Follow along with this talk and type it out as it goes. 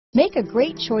Make a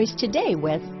great choice today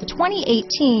with the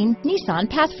 2018 Nissan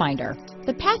Pathfinder.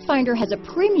 The Pathfinder has a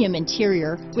premium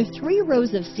interior with 3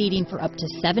 rows of seating for up to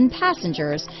 7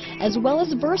 passengers, as well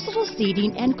as versatile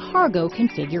seating and cargo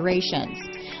configurations.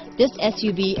 This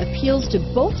SUV appeals to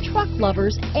both truck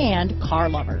lovers and car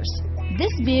lovers.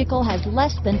 This vehicle has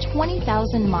less than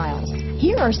 20,000 miles.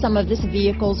 Here are some of this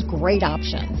vehicle's great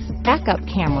options: backup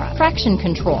camera, traction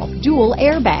control, dual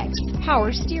airbags,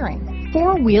 power steering,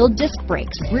 4-wheel disc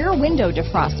brakes, rear window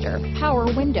defroster,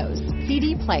 power windows,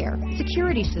 CD player,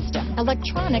 security system,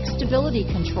 electronic stability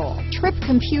control, trip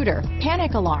computer,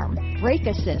 panic alarm, brake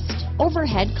assist,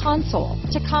 overhead console,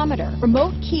 tachometer,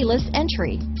 remote keyless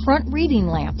entry, front reading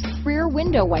lamps, rear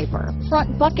window wiper,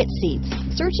 front bucket seats.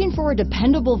 Searching for a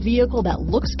dependable vehicle that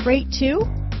looks great too?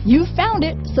 You found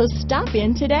it, so stop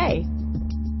in today.